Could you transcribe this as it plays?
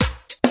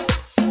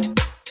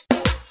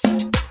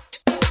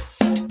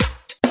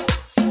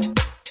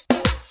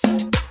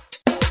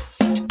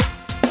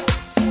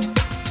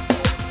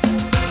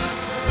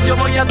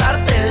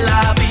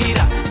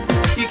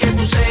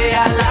tú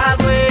seas la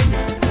dueña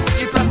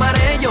y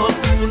plasmaré yo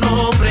tu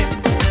nombre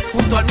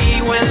junto al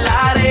mío en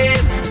la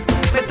arena.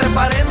 Me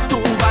treparé en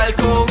tu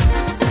balcón,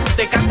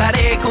 te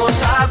cantaré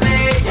cosas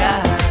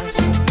bellas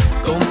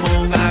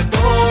como un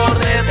actor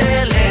de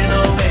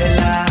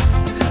telenovela.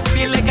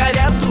 Bien le caeré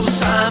a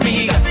tus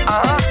amigas,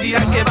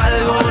 dirán que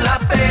valgo la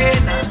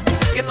pena,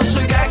 que no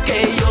soy de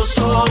aquellos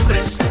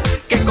hombres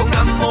que con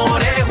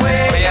amores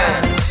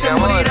juegan. Se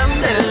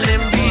morirán de la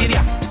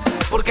envidia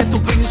porque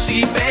tu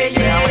príncipe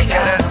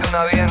llega.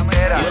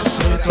 Yo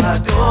soy tu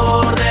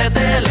actor de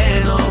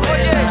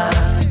telenovela.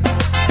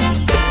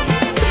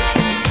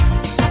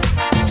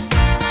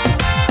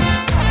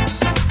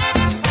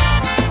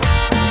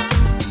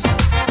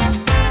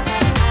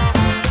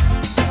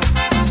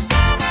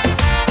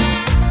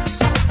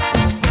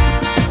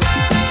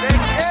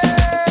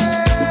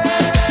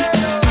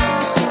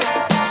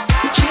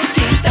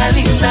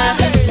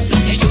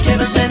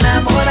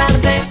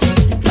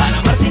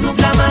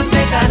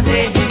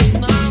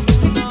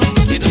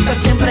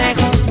 Siempre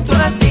junto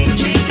a ti,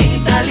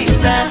 chiquita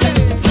linda.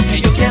 Lo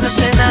que yo quiero es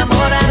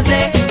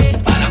enamorarte,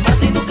 para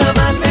amarte y nunca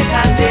más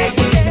dejarte.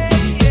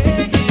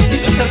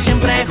 Quiero estar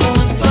siempre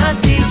junto a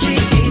ti,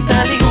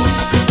 chiquita linda.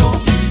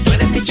 Tú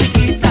eres mi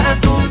chiquita,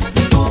 tú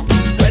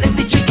eres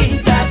mi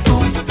chiquita, tú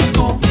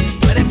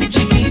eres mi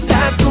chiquita,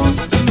 tú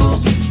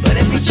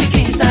eres mi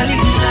chiquita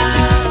linda.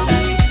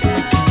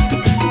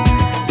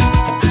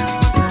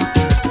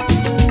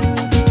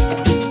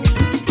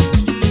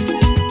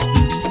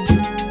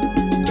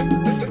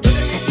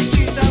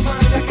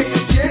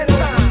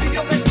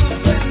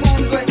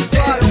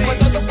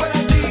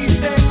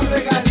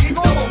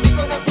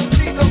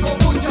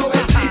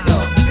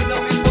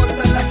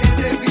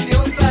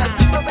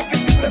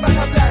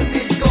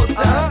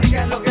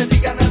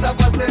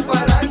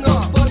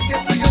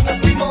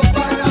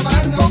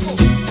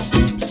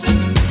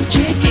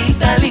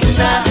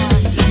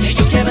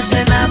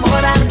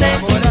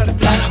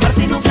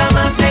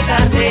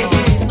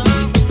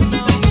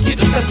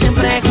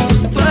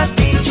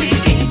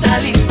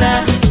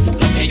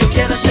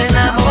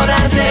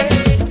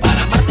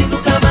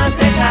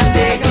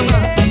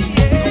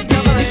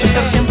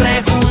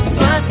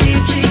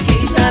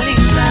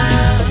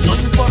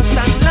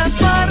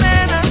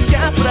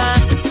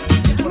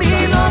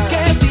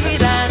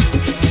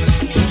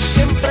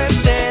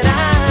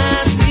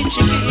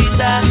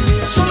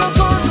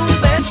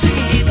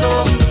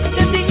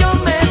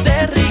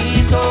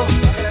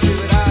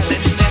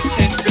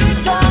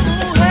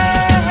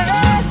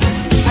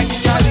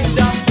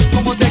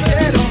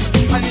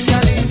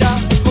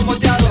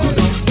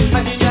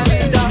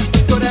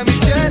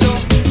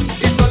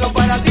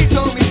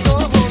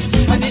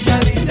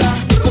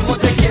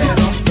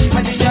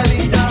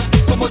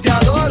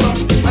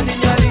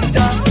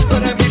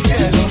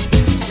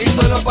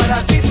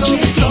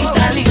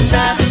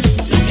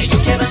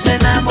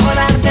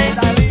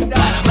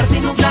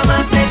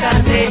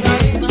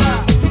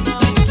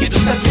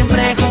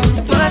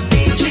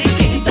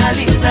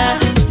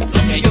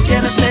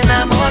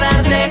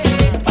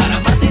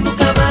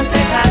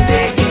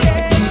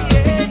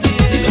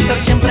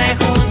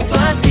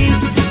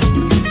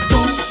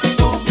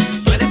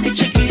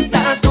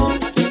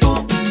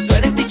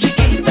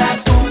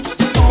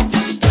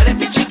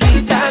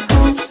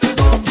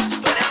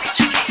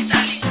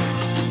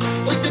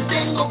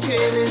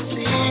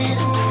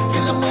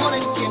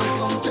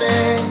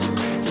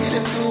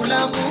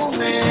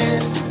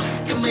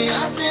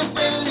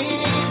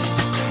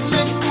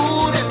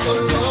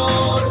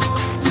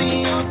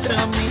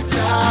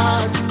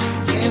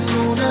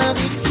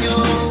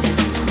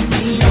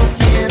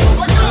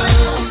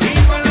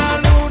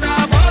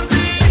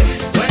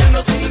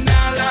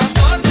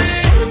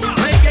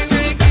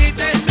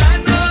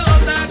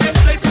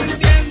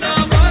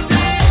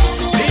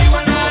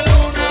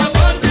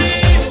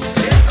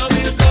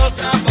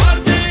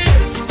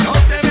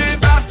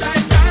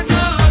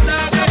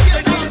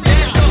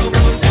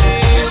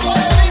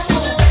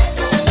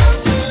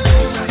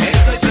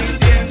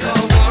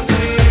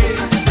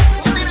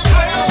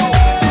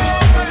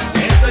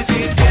 Estoy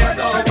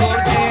sintiendo por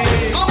ti.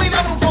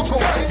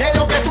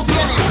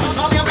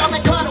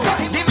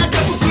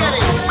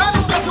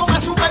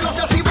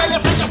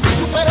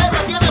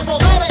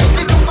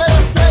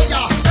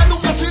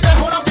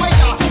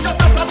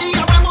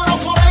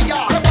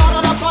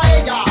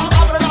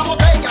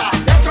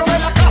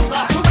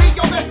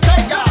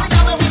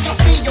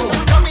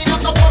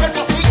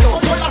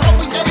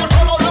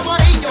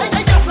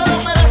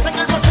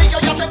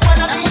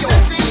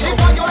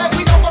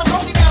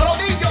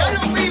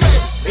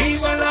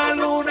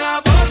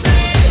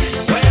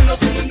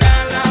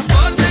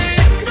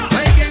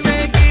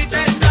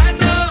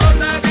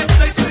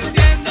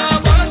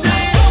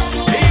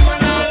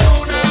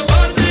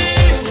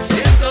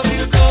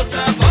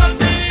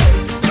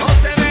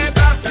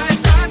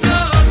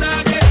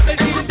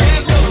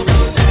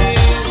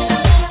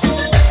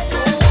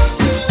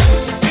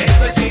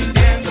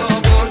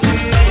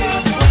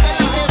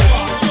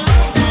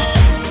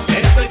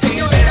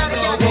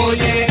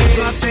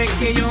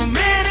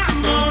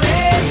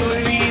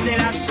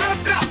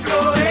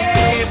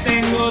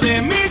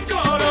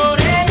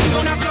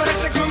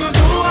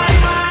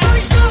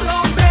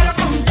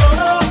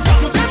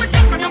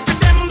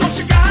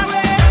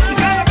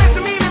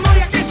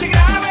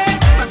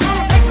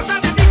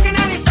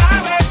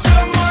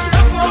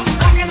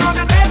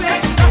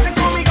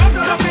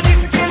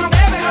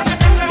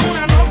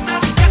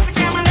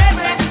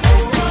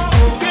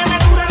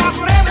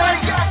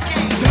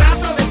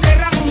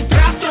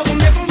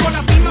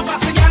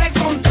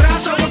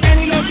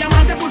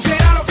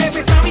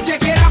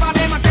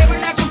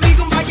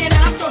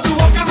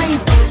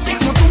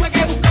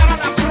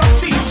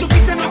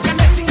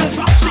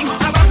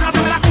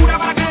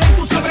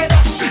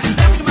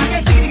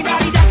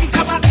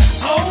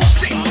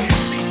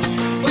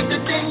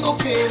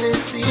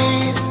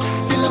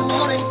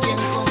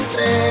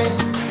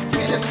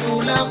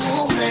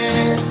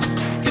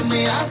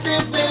 hace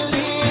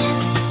feliz,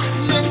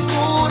 me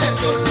cura el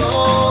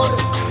dolor.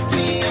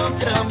 Mi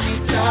otra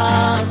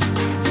mitad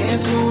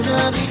es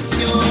una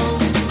adicción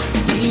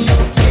y yo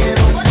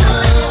quiero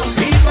más.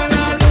 Viva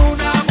la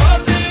luna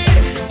por ti,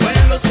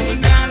 vuelo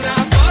sin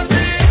alas por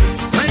ti.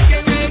 No hay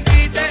quien me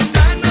quite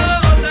esta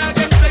nota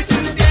que estoy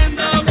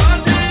sintiendo por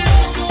ti.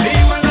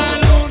 Viva la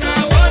luna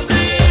por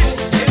ti,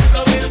 siento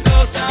mil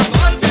cosas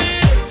por ti.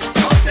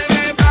 No se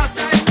me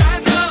pasa esta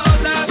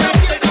nota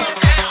que estoy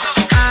sintiendo.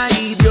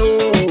 Ay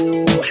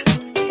Dios,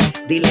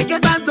 dile que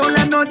paso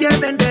las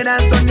noches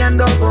enteras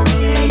soñando con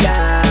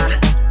ella.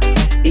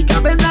 Y que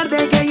a pesar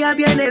de que ella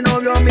tiene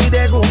novio, me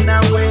dejo una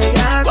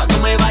huella. Cuando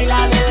me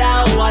baila de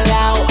lado a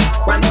lado,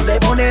 Cuando se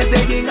pone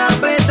ese jean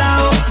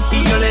apretado,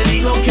 y yo le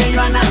digo que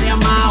yo a nadie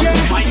amado,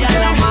 vaya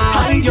la amado.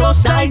 ay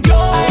Dios, ay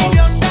Dios, Ay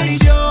Dios, ay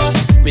Dios.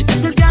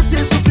 Mientras él te hace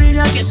sufrir,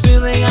 ya que estoy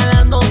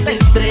regalándote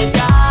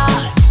estrellas.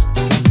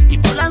 Y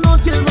por las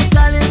noches no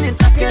salen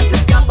mientras que él se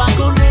escapa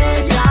con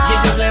ella. y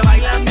ellos le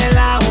bailan de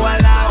lado a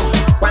lado.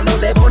 Cuando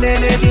se pone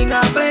el jean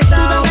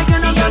apretado, Y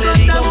yo le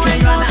digo que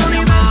yo a nadie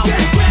amado,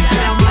 vaya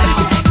la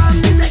amado.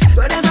 dice,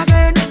 tú eres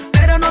ajena,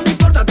 pero no me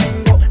importa,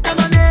 tengo la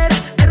manera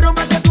de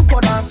robarte tu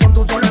corazón,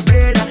 tú solo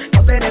esperas.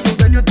 Yo seré tu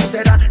dueño y tú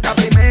serás la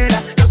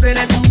primera. Yo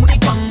seré tu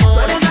único amor.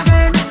 Tú eres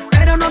ajena,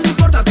 pero no me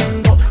importa,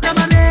 tengo la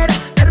manera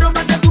de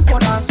robarte tu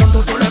corazón,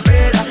 tú solo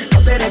esperas. Yo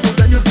seré tu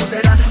dueño y tú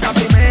serás la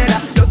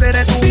primera. Yo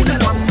seré tu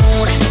único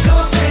amor. Yo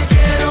te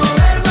quiero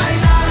ver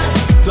bailar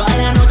toda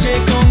la noche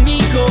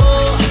conmigo.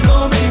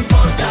 No me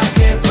importa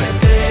que tú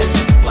estés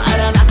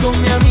parada con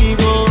mi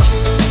amigo.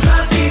 Yo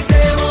a ti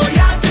te voy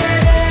a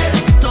querer,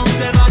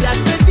 donde vayas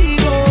te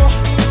sigo,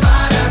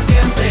 para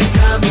siempre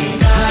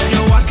caminar.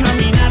 Yo voy a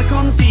caminar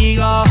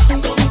contigo,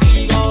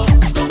 Contigo,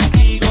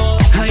 contigo,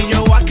 ay,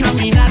 yo voy a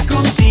caminar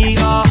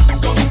contigo,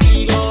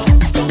 contigo,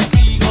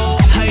 contigo.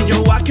 ay,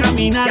 yo voy a Ya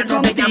caminar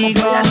no te llamo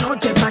contigo. por la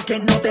noche pa' que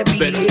no te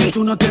Pero es que pille.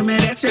 tú no te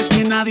mereces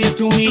que nadie te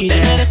Te humille.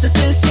 mereces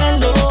el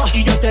cielo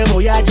y yo te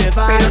voy a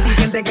llevar. Pero si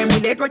sientes que muy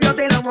lejos yo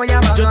te lo voy a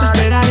bajar. Yo te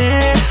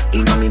esperaré, Y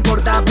no me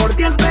importa por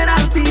ti esperar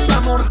si tu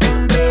amor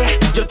tendré.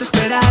 yo te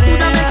esperaré. Tú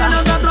sabes que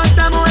nosotros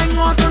estamos en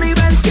otro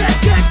nivel.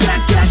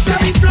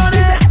 Que mis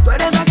flores. Tú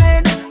eres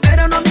ajena,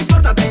 pero no me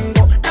importa.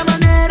 Tengo la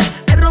manera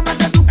de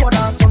robarte tu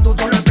corazón. Tú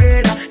solo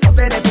esperas. Yo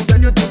seré tu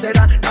dueño y tú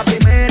serás la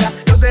primera.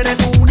 Yo seré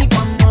tu único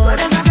amor. Tú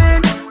eres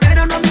ajena,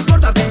 pero no me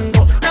importa.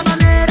 Tengo la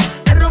manera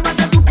de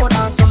robarte tu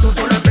corazón. Tú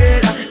solo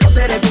esperas. Yo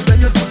seré tu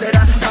dueño y tú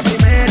serás la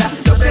primera.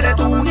 Yo seré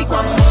tu único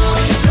amor.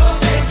 Yo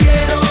te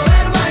quiero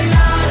ver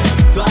bailar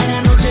toda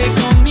la noche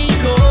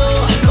conmigo.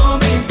 No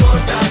me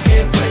importa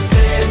que tú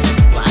estés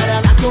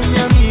parada con mi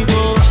amigo.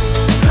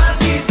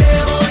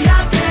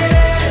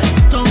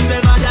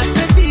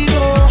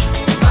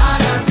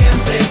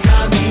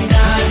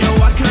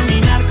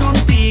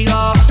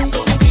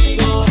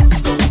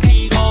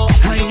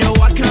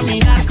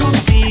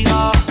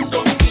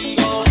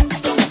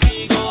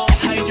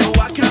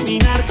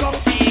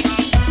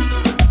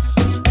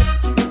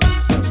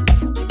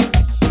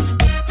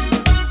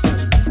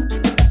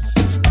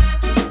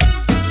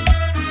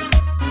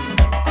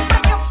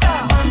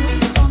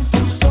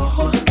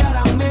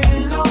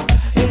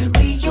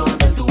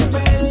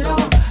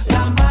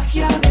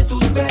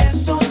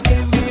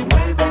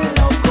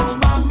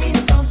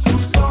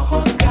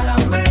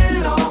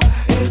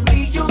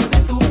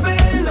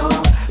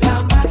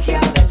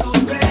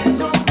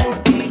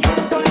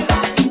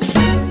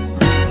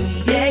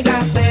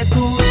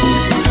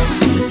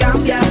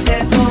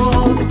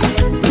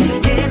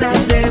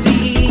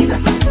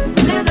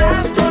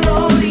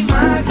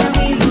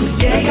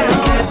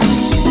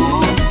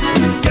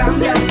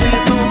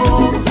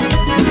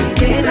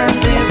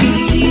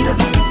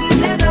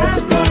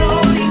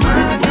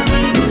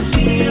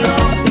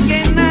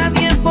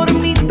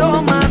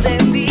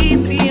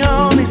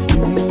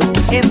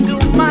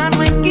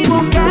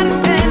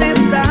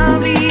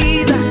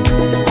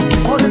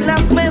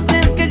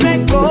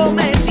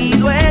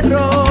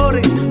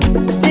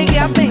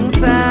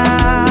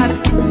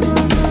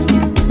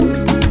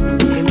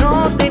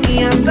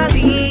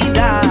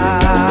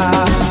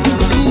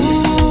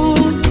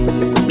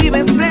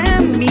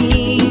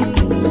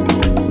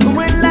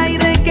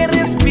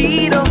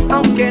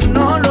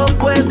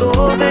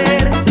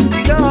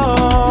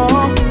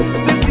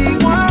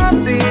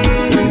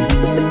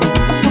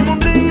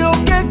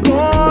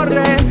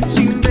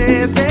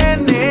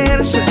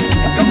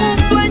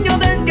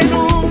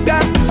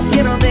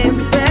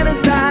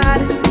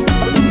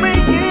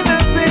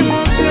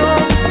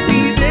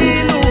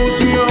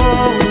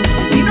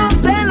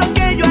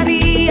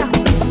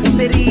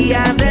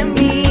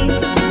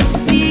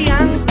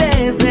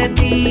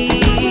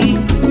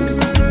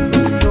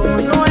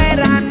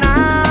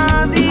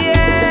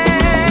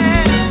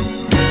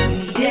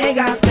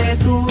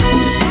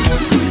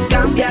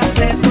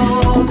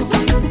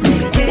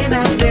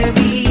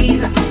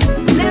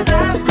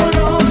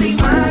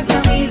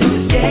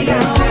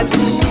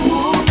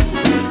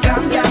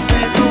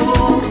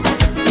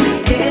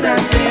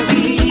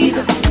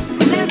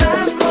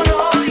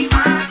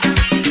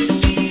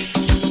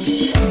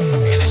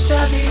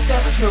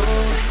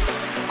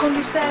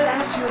 gusta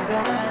la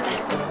ciudad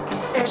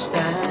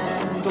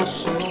estando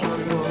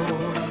solo.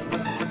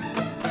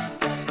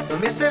 No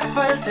me hace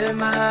falta el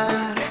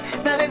mar,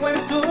 navego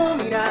en tu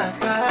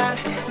mirar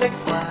de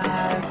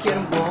cualquier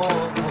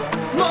modo.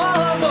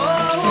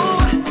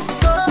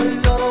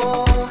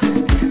 Solo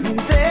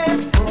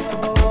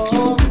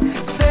debo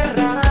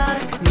cerrar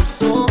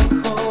mis ojos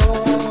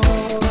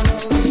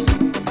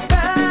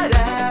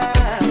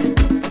para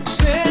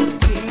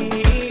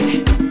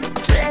sentir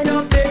que no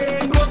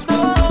tengo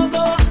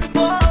todo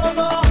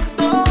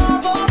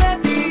de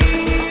ti.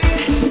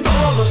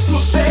 Todos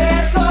tus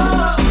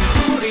besos,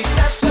 tu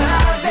risa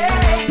suave,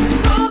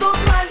 todo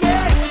tu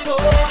aliento,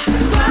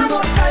 tu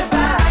amor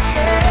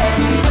salvaje,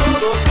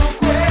 todo tu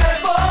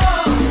cuerpo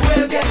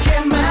vuelve a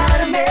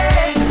quemarme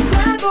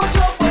cuando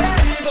yo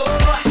vuelvo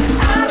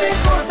a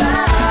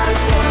recordar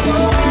tu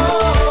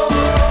amor.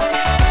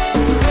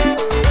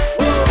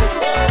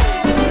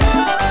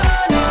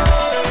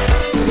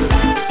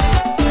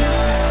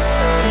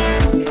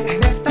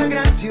 en esta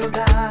gran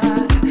ciudad.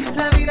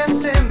 La vida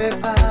se me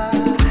va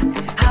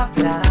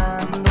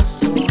hablando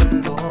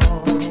solo.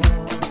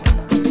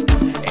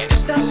 En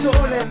esta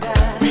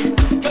soledad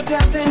yo te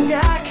aprendí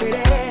a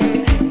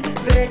querer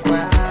de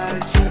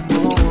cualquier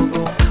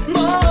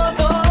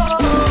modo.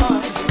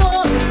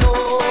 Solo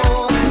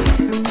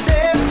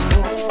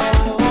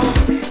debo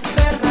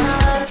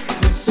cerrar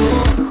mis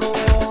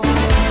ojos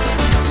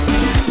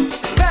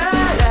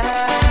Para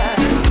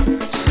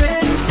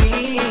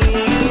sentir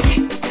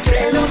que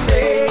lo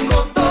tengo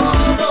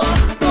todo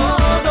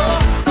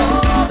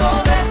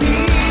de ti.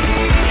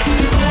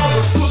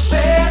 Todos tus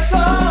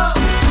besos,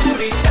 tu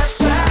risa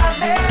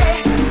suave,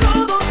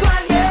 todo tu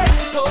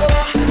aliento,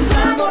 tu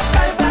amor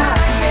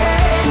salvaje,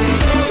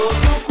 todo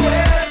tu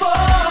cuerpo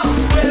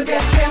vuelve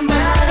a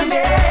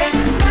quemarme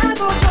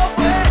cuando yo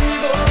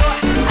vuelvo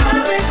a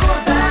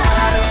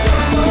recordar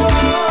tu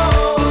amor.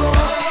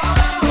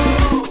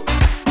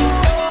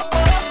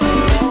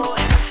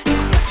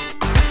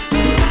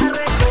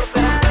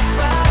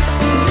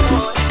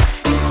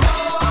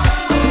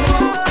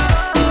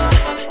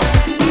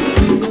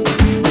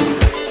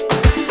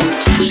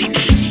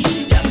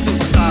 Ya tú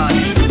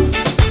sabes.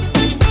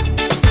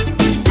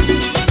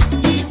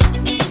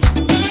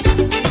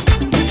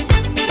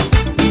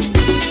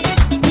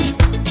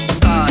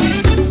 Dale.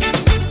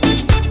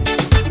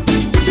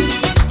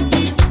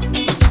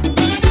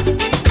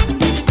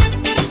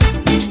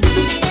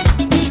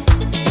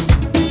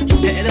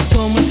 Eres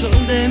como el sol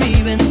de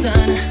mi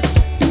ventana,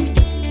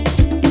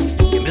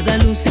 que me da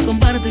luz y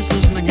comparte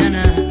sus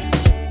mañanas.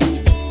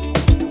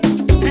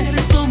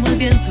 Eres como el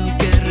viento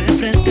que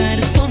refresca,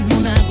 eres como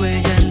una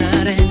huella en la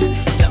arena,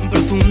 tan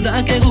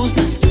profunda que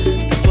gustas, tu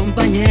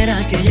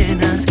compañera que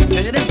llenas.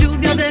 Eres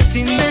lluvia de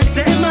fin de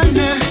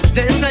semana,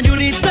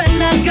 desayunito en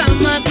la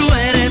cama. Tú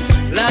eres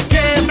la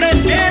que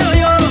prefiero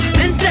yo,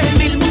 entre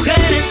mil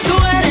mujeres tú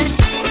eres,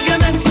 porque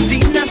me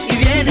fascinas y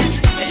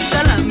vienes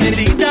hecha la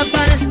medida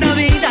para esta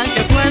vida.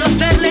 ¿Qué puedo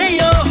hacerle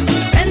yo?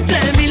 Entre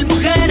mil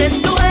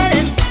mujeres tú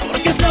eres,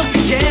 porque es lo que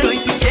quiero y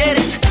tú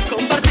quieres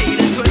compartir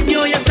el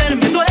sueño y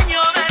hacerme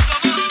dueño de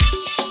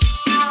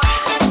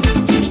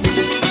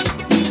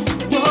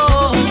tu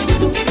amor.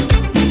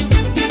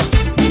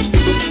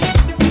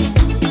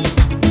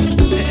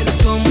 Eres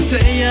como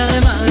estrella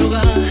de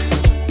madrugada,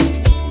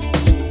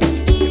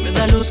 que me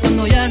da luz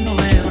cuando ya no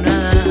veo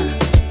nada.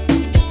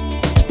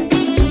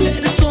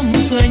 Eres como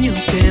un sueño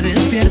que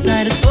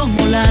despierta, eres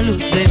como la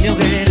luz de mi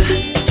hoguera,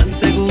 tan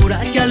segura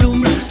que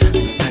alumbras,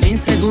 tan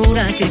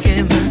insegura que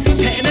quemas.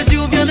 Eres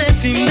lluvia de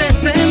fin de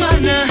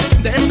semana,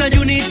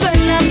 desayunito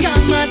en la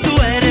cama. Tú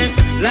eres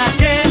la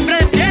que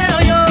prefiero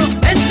yo,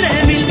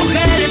 entre mil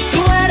mujeres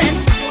tú eres,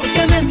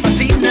 porque me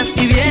fascinas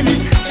y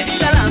vienes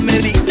hecha la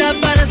medida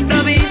para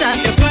esta vida.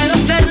 ¿Qué puedo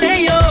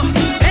hacerle yo?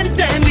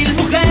 Entre mil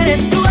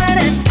mujeres tú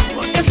eres,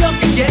 porque es lo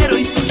que quiero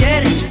y tú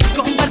quieres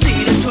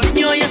compartir el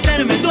sueño y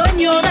hacerme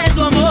dueño de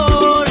tu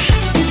amor.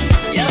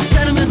 Y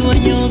hacerme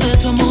dueño de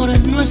tu amor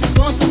no es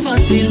cosa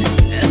fácil,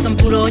 es tan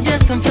puro y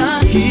es tan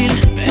frágil,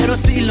 pero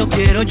así lo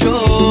quiero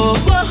yo.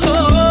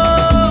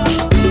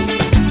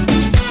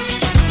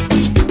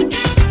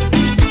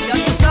 Ya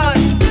tú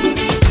sabes.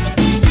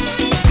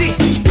 Sí,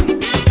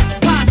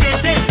 pa' que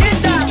se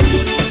sienta.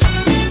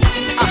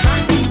 Ajá.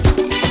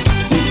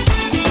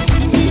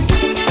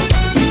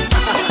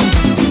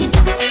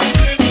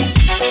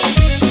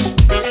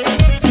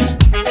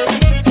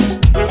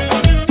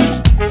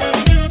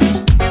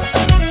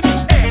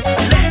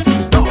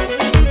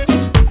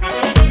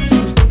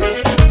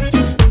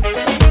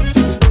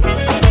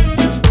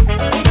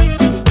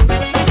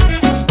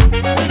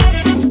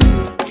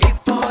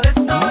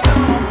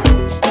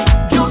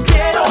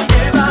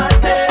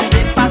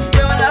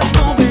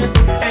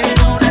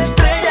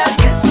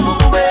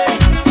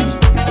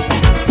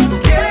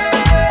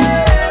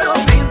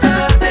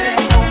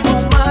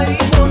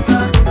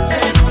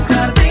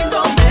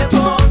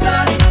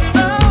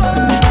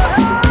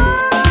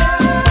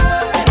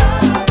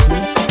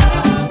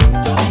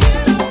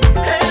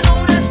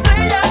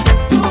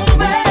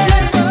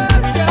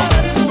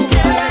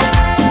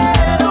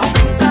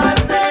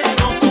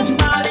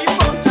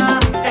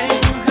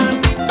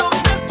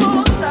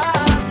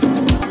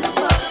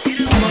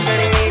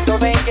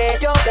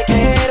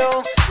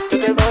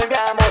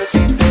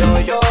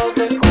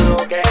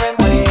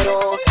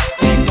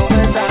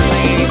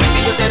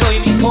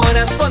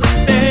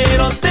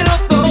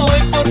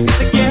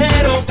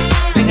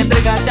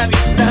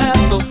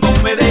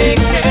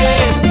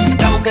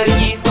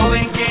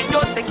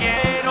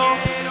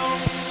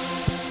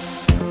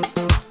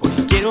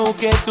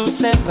 que tú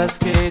sepas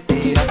que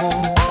te amo,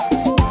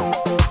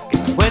 que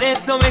tú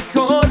eres lo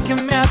mejor que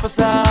me ha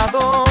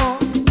pasado.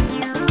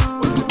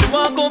 Hoy te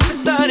voy a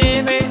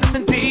confesarme, a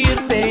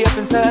sentirte y a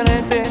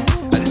pensarte,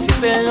 a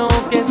decirte lo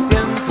que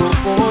siento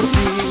por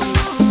ti.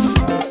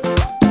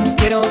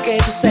 Quiero que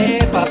tú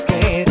sepas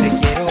que te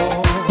quiero,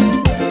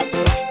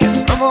 que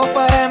es como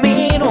para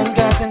mí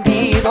nunca he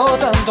sentido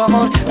tanto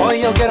amor.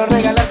 Hoy yo quiero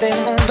regalarte el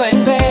mundo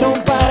entero,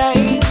 un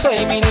paraíso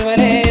y mil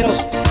veleros.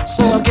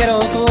 Solo quiero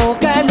tu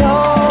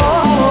calor.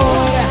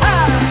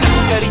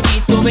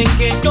 Cariñito, ven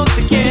que yo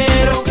te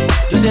quiero,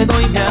 yo te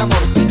doy mi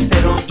amor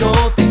sincero, yo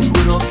te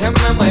juro que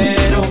me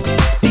muero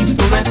si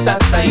tú no estás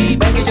ahí.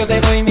 Ven que yo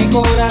te doy mi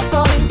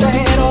corazón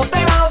entero, te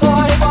lo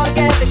doy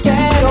porque te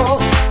quiero.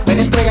 Ven,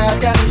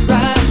 entrégate a mis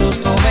brazos,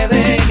 no me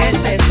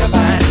dejes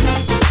escapar.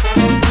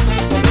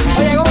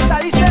 Oye, goza,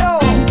 díselo.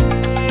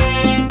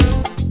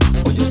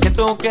 Hoy yo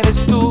siento que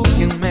eres tú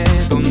quien me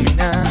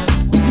domina.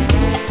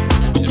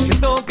 Hoy yo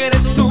siento que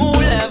eres tú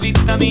la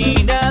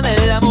vitamina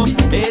del amor.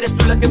 Eres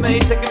tú la que me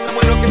dice que me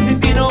muero, que sin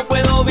ti no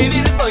puedo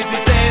vivir. Soy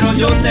sincero,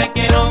 yo te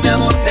quiero mi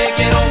amor, te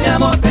quiero mi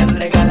amor. Ven,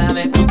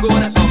 regálame tu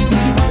corazón,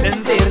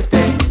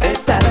 sentirte,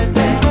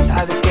 besarte.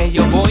 Sabes que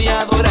yo voy a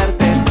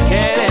adorarte,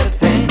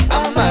 quererte,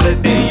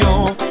 amarte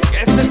yo.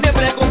 Que estés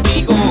siempre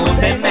conmigo,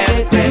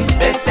 tenerte,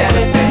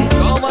 desearte.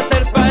 ¿Cómo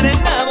hacer para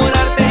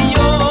enamorarte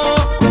yo?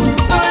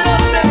 Solo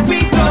te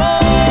pido.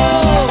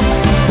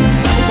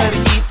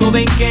 Cariñito,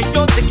 ven que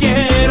yo te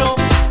quiero,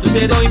 yo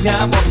te doy mi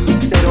amor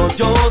sincero,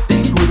 yo te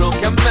juro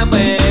que me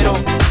muero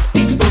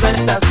si tú no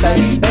estás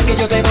ahí. Ven que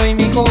yo te doy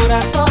mi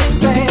corazón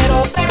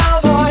entero, te lo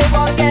doy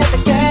porque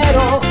te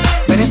quiero.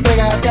 Ven,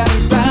 entrégate a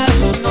mis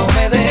brazos, no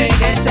me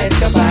dejes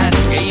escapar.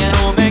 Que ya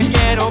no me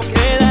quiero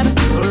quedar,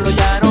 solo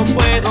ya no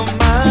puedo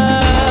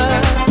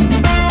más.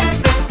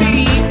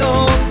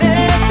 Necesito de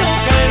tu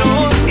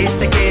calor,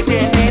 Ese que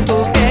tiene tu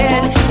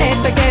piel,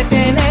 ese que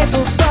tiene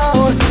tu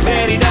sol.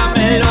 ven y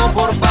dámelo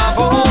por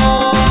favor.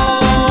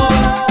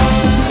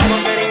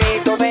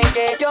 Cariñito, ven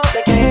que yo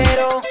te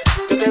quiero,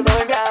 yo te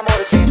doy mi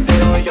amor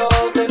sincero, yo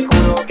te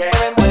juro que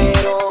me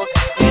muero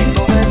si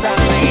tú no estás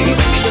ahí.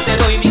 Y yo te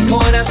doy mi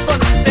corazón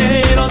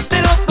entero, te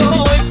lo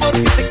doy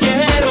porque te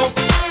quiero.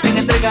 Ven,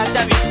 entrégate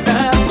a mis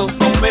brazos,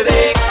 no me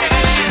dejes.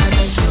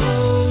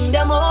 De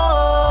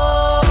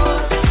amor,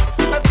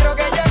 pues creo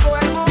que llegó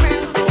el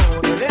momento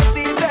de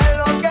decirte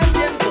lo que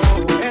siento.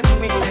 Es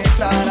mi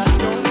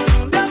declaración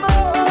de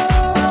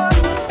amor.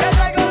 Te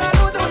traigo la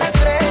luz de una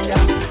estrella,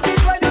 mis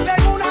sueños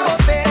en una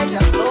botella,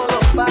 todo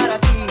para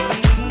ti.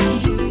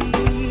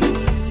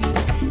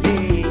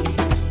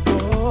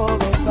 Todo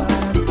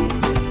para ti.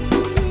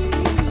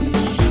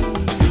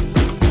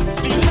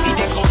 Y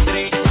te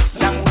encontré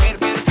la mujer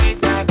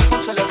perfecta que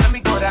con solo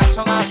mi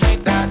corazón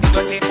acepta. Y tú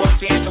al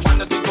 100%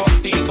 cuando estoy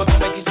contigo, tú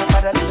me hechizas,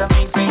 paralizas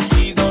mis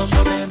sentidos.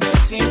 No debes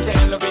decirte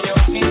lo que yo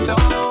siento,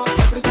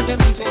 expresarte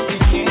mis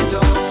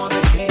sentimientos.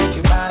 Dejé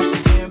que pase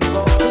el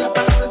tiempo, las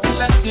palabras se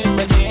las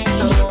siempre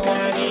viento.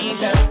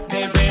 Carita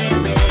de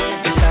bebé,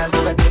 es algo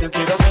que yo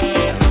quiero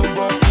ver. Tu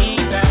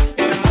boquita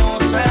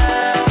hermosa,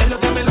 es lo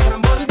que me logra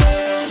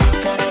envolver.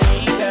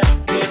 Carita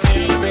de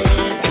bebé,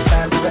 es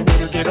algo que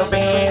yo quiero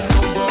ver.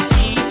 Tu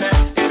boquita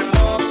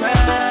hermosa,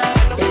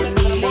 es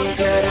mi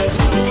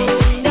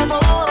declaración de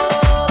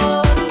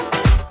amor,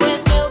 pues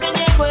creo que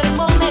llegó el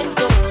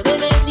momento de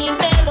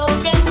decirte lo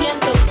que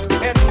siento.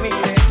 Es mi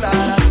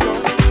declaración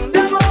de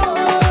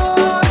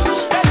amor.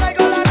 Te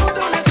traigo la luz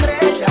de una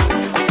estrella,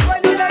 mis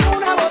sueños en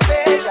una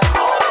botella,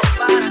 todo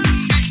para ti.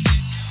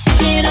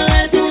 Quiero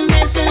darte un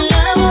beso en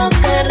la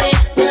boca,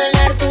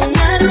 regalarte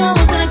una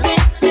rosa que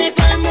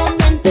sepa el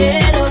mundo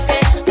entero que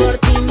por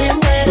ti me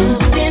muero.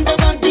 Siento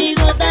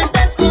contigo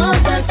tantas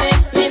cosas, se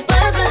me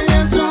pasan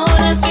las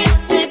horas, que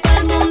sepa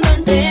el mundo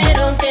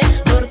entero que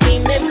por ti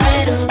me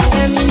muero.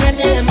 Caminar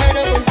de la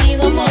mano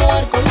contigo,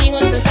 amor, conmigo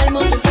está a salvo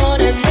tu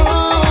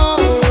corazón.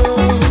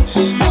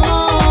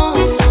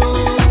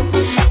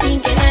 Sin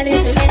que nadie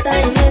se meta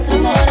en nuestro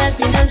amor, al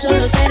final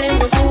solo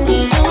seremos tú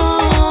y yo.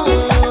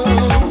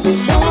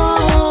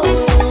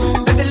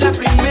 Desde la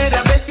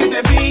primera vez que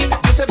te vi,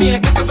 yo sabía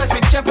que estabas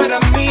hecha para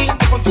mí.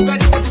 Que con tu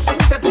carita, tu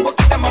sonrisa, tu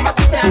boquita,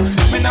 mamacita,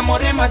 me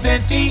enamoré más de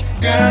ti,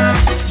 girl.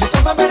 Yo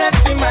estaba para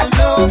ti, my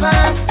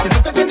lover, que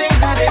nunca te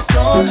dejaré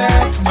sola.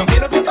 No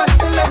quiero que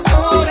pasen las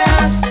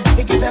horas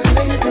y que te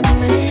alejes de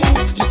mí.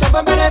 Yo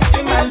estaba para ti,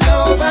 my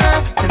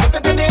lover, que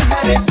nunca te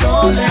dejaré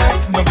sola.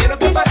 No quiero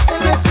que pasen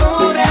las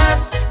horas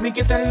ni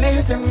que te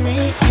alejes de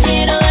mí.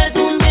 Quiero darte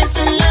un beso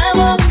en la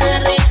boca,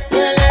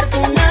 regalarte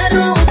una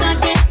rosa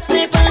que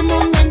sepa el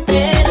mundo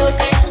entero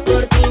que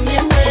por ti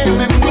me muero.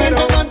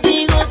 Siento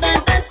contigo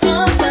tantas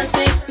cosas,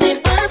 se me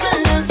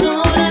pasan las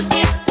horas,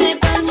 que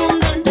sepa el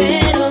mundo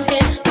entero que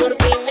por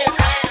ti me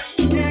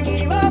muero. ¿Quién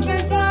iba a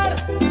pensar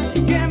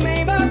que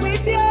me iba a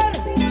juiciar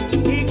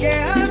y que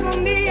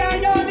algún día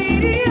yo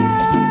diría: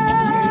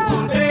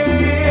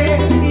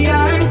 ya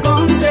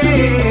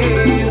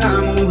encontré la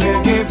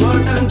mujer que por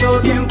tanto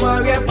tiempo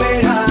había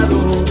esperado?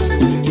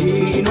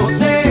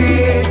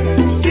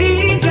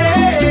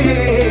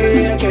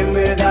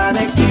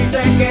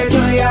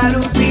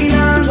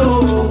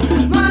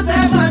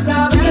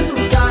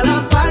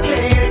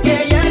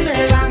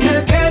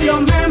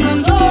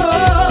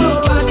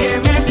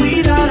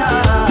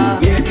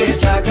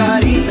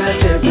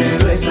 ese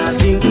pelo, esa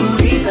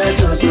cinturita,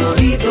 esos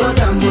ojitos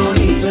tan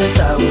bonitos,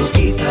 esa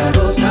boquita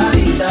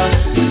rosadita,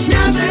 me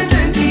hacen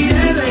sentir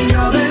el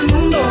dueño del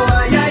mundo.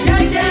 Ay, ay,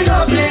 ay, ¿quién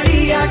lo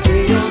creería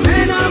que yo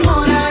me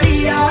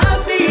enamoraría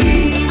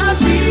así,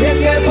 así? Es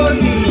que por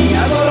ti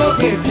hago lo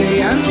que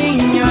sea,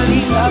 niña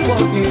linda,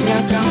 porque me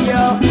has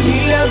cambiado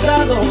y le has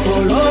dado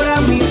color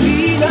a mi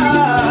vida.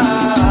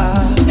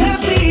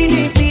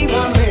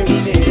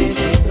 Definitivamente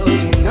estoy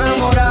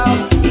enamorado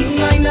y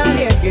no hay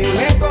nadie que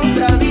me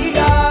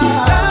contradiga.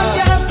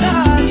 Gracias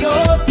a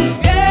Dios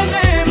que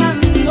me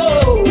mandó,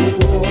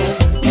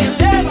 quien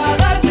le va a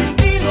dar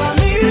sentido a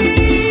mi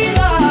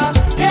vida.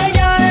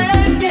 Ella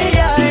es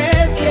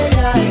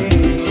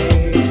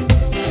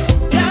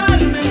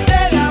realmente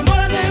el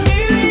amor de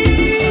mi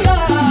vida.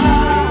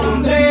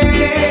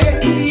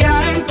 Ya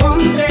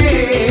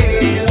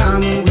encontré la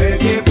mujer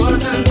que por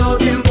tanto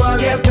tiempo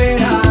había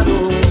esperado.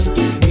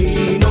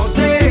 Y no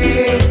sé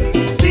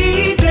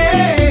si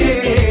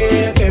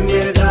creer que en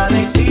verdad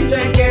existe,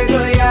 que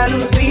estoy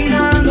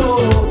alucinando.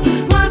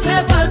 No hace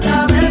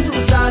falta ver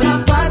sus alas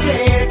para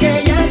creer que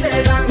ella es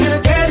el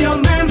ángel que Dios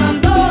me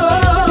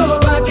mandó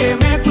para que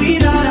me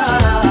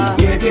cuidara.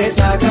 Y es que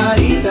esa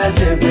carita,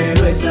 ese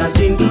pelo, esa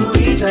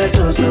cinturita,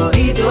 esos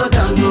ojitos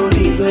tan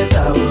bonitos,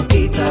 esa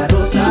boquita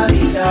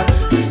rosadita,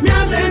 me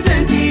hacen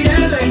sentir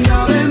el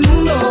dueño del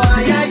mundo.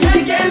 Ay, ay,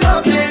 ay, ¿quién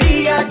lo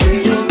creería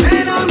que yo me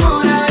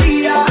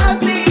enamoraría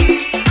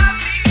así?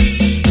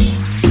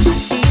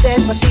 Así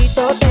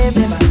despacito te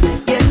me vas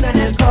metiendo en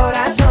el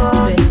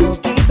corazón, de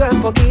poquito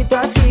en poquito,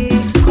 así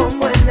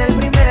como en el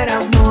primer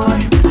amor.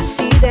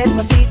 Así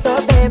despacito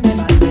te me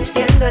vas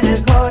metiendo en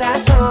el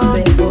corazón,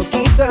 de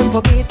poquito en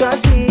poquito,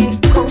 así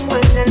como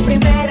en el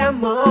primer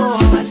amor.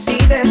 Así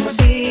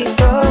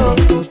despacito,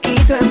 de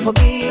poquito en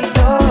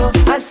poquito,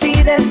 así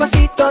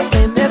despacito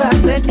te me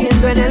vas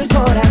metiendo en el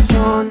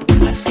corazón.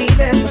 Así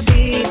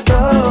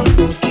despacito, de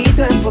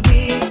poquito en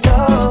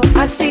poquito,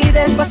 así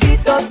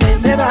despacito te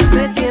me vas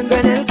metiendo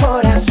en el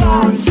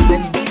corazón. Me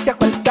envicia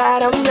cual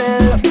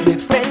caramelo, me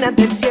frena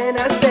de 100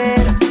 a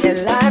 0.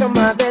 El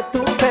aroma de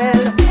tu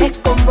pelo es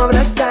como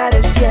abrazar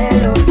el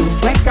cielo. Tú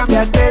me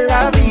cambiaste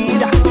la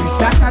vida, me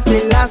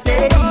sanaste las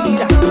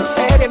heridas. Tú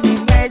eres mi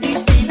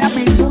medicina,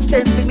 mi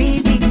sustento y mi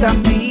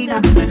vitamina.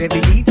 Me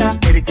debilita,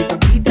 eres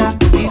quitonita,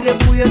 mi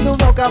refugio es tu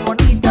boca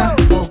bonita.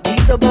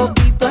 Poquito,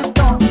 poquito,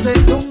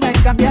 entonces tú me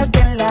cambiaste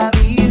en la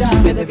vida.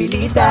 Me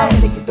debilita,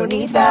 eres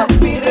quitonita,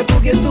 mi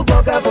refugio es tu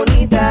boca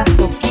bonita.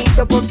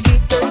 Poquito,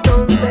 poquito,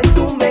 entonces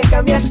tú me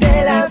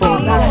cambiaste la vida.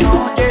 Por las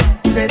noches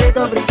seré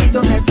tu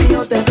abriguito, me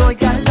frío, te doy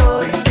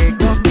calor. Vente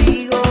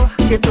conmigo,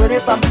 que tú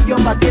eres pa' mí, yo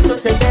pa' ti, esto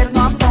es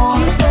eterno amor.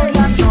 Por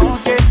las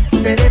noches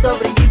seré tu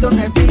abriguito,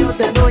 me frío,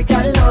 te doy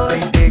calor.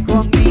 Vente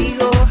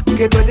conmigo,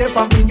 que tú eres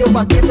pa' mí, yo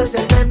pa' ti, esto es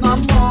eterno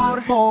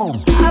amor.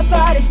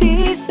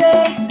 Apareciste,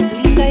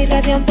 linda y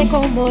radiante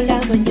como la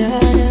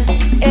mañana.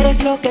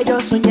 Eres lo que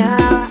yo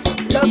soñaba,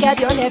 lo que a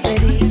Dios le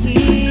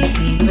pedí.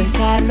 Sin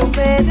pensarlo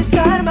me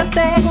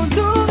desarmaste con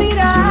tu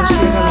mirada.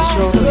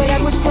 Solo era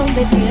cuestión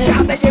de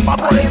tiempo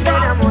para que te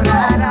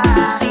enamorara.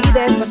 Así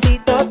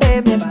despacito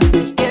te me vas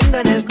metiendo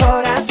en el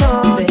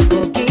corazón, de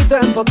poquito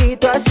en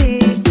poquito, así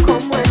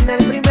como en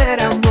el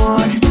primer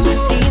amor.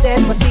 Así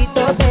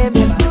despacito te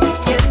me vas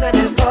metiendo en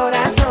el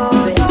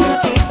corazón, de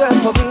poquito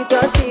en poquito,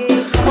 así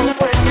como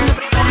en el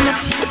primer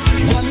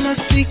amor. Cuando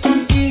estoy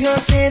contigo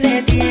se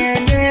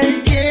detiene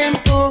el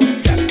tiempo,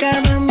 se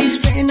acaban mis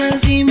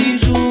penas y mi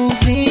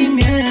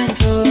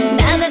sufrimiento.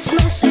 Nada es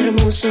más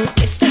hermoso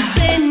que este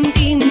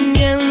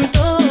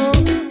sentimiento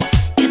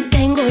que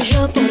tengo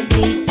yo por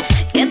ti,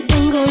 que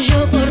tengo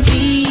yo por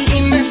ti.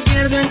 Y me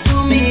pierdo en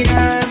tu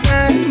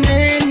mirada,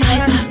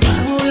 nena,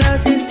 bajo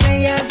las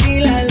estrellas y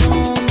la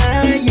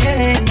luna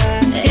llena.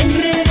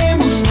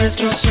 Enredemos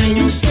nuestros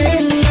sueños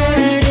en la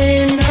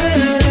arena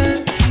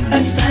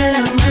hasta el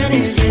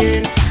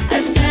amanecer,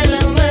 hasta el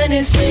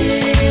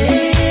amanecer,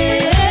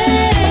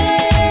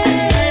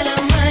 hasta el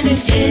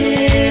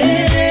amanecer.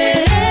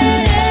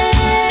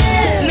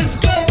 Let's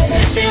go. Me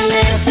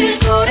aceleras el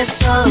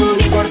corazón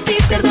y por ti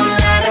pierdo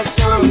la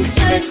razón.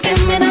 Sabes que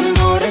me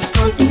enamoras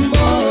con tu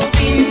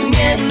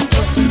movimiento.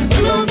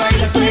 Cuando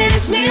bailas tú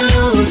eres mi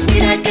luz.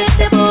 Mira que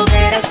te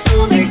apoderas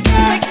tú de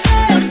cada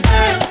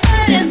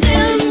parte de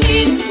mi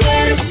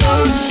cuerpo.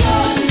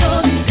 Solo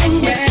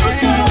tengo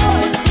estos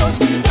ojos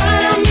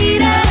para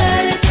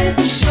mirarte.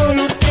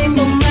 Solo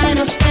tengo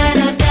manos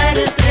para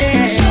darte.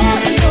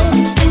 Solo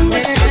tengo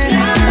estos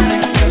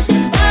labios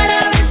para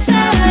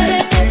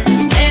besarte.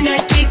 Ven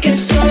aquí que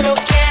solo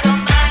quiero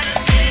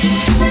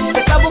amarte. Se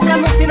está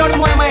buscando un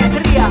sinónimo de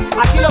maestría.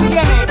 Aquí lo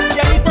tiene.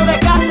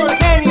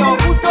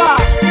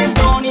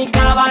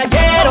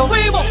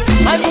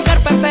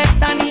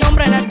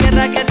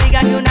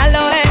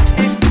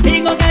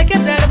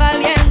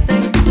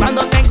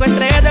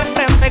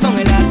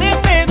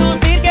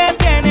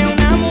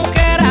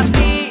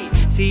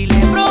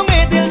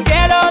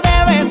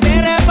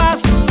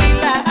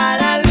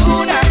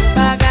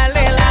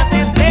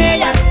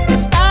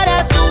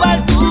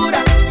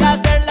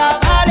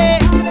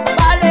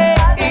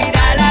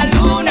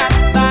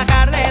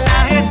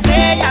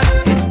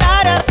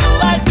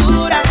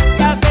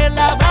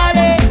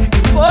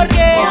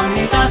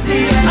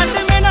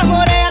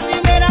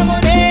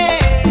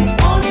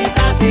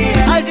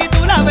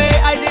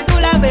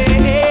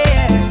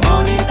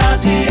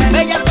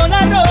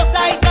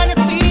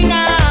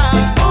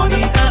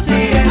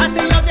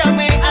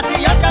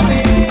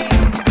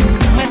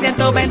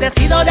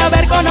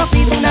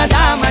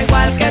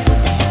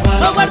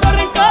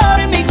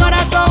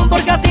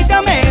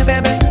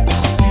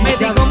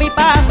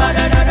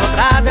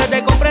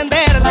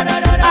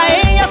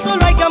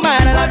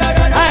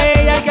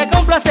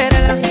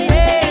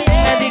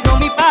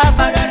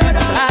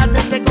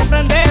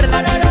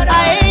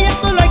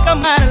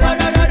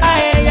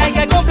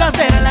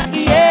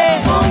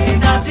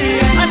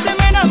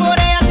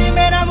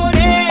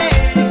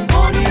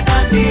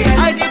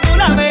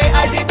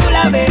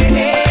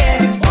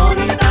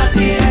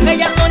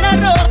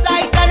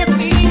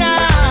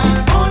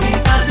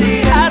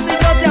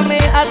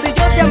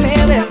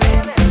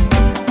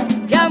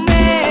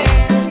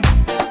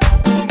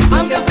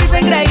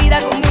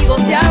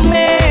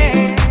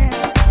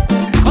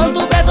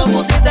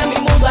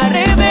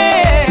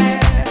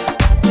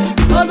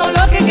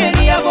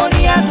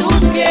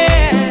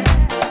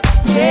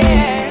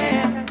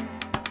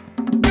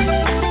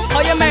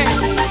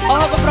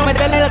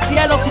 perderla en el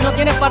cielo si no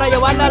tienes para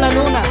llevarla a la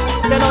luna.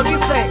 Te lo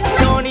dice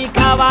Johnny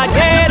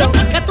Caballero.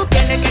 ¿Qué tú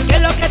tienes? ¿Qué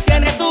es lo que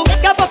tienes tú?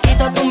 Que a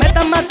poquito tú me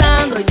estás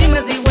matando. Y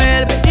dime si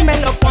vuelve,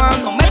 dímelo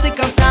cuando. Me estoy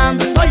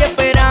cansando, estoy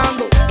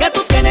esperando. ¿Qué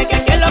tú tienes?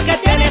 ¿Qué es lo que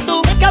tienes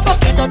tú? Que a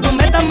poquito tú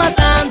me estás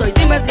matando. Y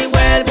dime si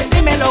vuelve,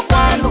 dímelo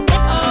cuando.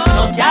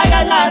 No te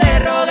hagas la de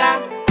roga.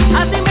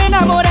 Así me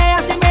enamoré,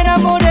 así me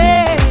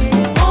enamoré.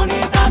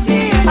 Bonita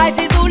así es. Ay,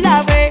 si tú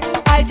la ves,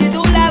 ay, si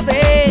tú la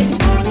ves.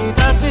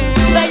 Bonita así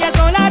es. Bella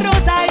con la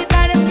rosa y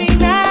tan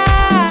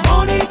espina.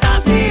 Bonita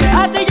así es.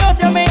 Así yo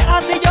te amé,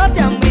 así yo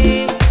te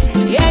amé.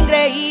 Y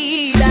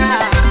engreída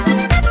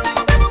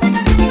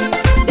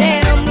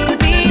de mi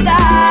vida.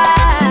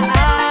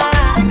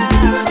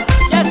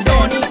 Yes,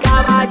 Tony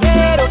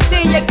Caballero,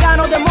 DJ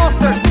Cano de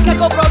Monster, que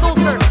coproduce